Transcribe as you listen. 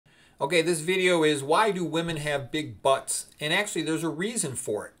Okay, this video is why do women have big butts? And actually there's a reason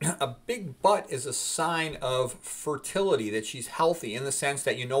for it. A big butt is a sign of fertility, that she's healthy, in the sense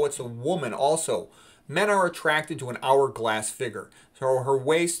that you know it's a woman also. Men are attracted to an hourglass figure. So her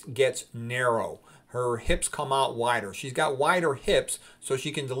waist gets narrow. Her hips come out wider. She's got wider hips so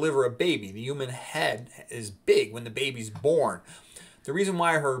she can deliver a baby. The human head is big when the baby's born. The reason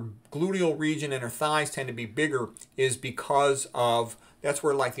why her gluteal region and her thighs tend to be bigger is because of that's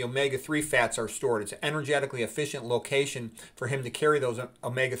where like the omega-3 fats are stored. It's an energetically efficient location for him to carry those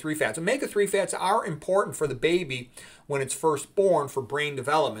omega-3 fats. Omega-3 fats are important for the baby when it's first born for brain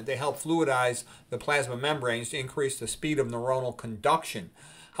development. They help fluidize the plasma membranes to increase the speed of neuronal conduction.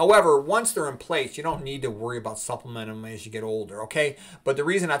 However, once they're in place, you don't need to worry about supplementing them as you get older, okay? But the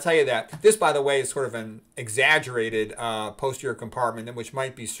reason I tell you that, this, by the way, is sort of an exaggerated posterior compartment, which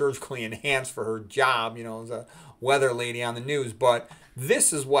might be surgically enhanced for her job, you know, as a weather lady on the news. But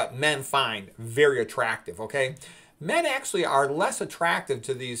this is what men find very attractive, okay? Men actually are less attractive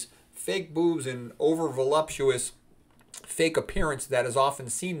to these fake boobs and over-voluptuous fake appearance that is often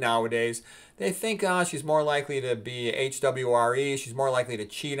seen nowadays. They think, she's more likely to be HWRE, she's more likely to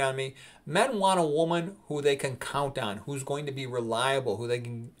cheat on me. Men want a woman who they can count on, who's going to be reliable, who they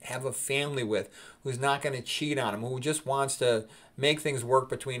can have a family with, who's not going to cheat on them, who just wants to make things work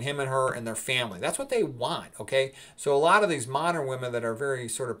between him and her and their family. That's what they want, okay? So a lot of these modern women that are very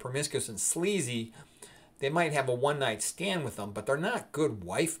sort of promiscuous and sleazy, they might have a one-night stand with them, but they're not good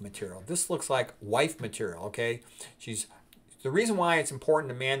wife material. This looks like wife material, okay? The reason why it's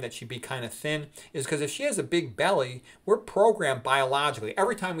important to man that she be kind of thin is because if she has a big belly, we're programmed biologically.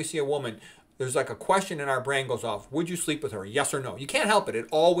 Every time we see a woman, there's like a question in our brain goes off. Would you sleep with her? Yes or no? You can't help it. It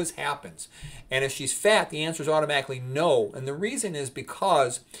always happens. And if she's fat, the answer is automatically no. And the reason is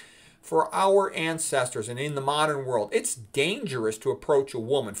because for our ancestors and in the modern world, it's dangerous to approach a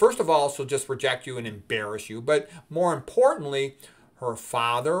woman. First of all, she'll just reject you and embarrass you. But more importantly, her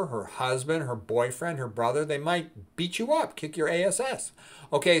father, her husband, her boyfriend, her brother, they might beat you up, kick your ass.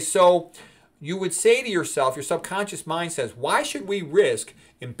 Okay, so you would say to yourself, your subconscious mind says, why should we risk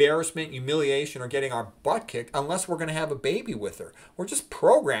embarrassment, humiliation, or getting our butt kicked unless we're going to have a baby with her? We're just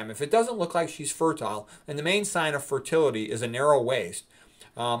programmed. If it doesn't look like she's fertile, and the main sign of fertility is a narrow waist,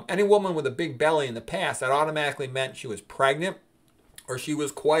 any woman with a big belly in the past, that automatically meant she was pregnant or she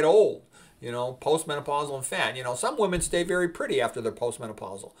was quite old. You know, postmenopausal and fat. You know, some women stay very pretty after they're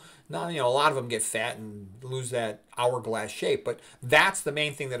postmenopausal. Now, you know, a lot of them get fat and lose that hourglass shape, but that's the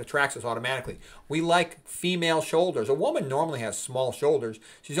main thing that attracts us automatically. We like female shoulders. A woman normally has small shoulders.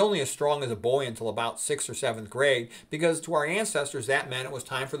 She's only as strong as a boy until about 6th or 7th grade, because to our ancestors, that meant it was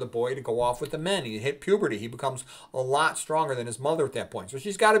time for the boy to go off with the men. He hit puberty. He becomes a lot stronger than his mother at that point. So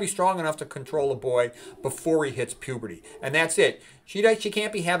she's got to be strong enough to control a boy before he hits puberty. And that's it. She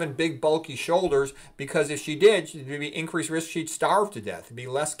can't be having big, bulky shoulders, because if she did, she'd be increased risk she'd starve to death. There'd be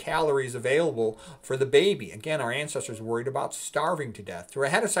less calories available for the baby. Again, our ancestors worried about starving to death. To a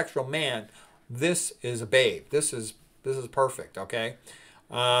heterosexual man, this is a babe. This is perfect, okay?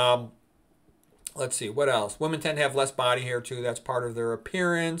 Let's see, what else? Women tend to have less body hair, too. That's part of their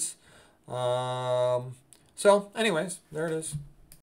appearance. So, anyways, there it is.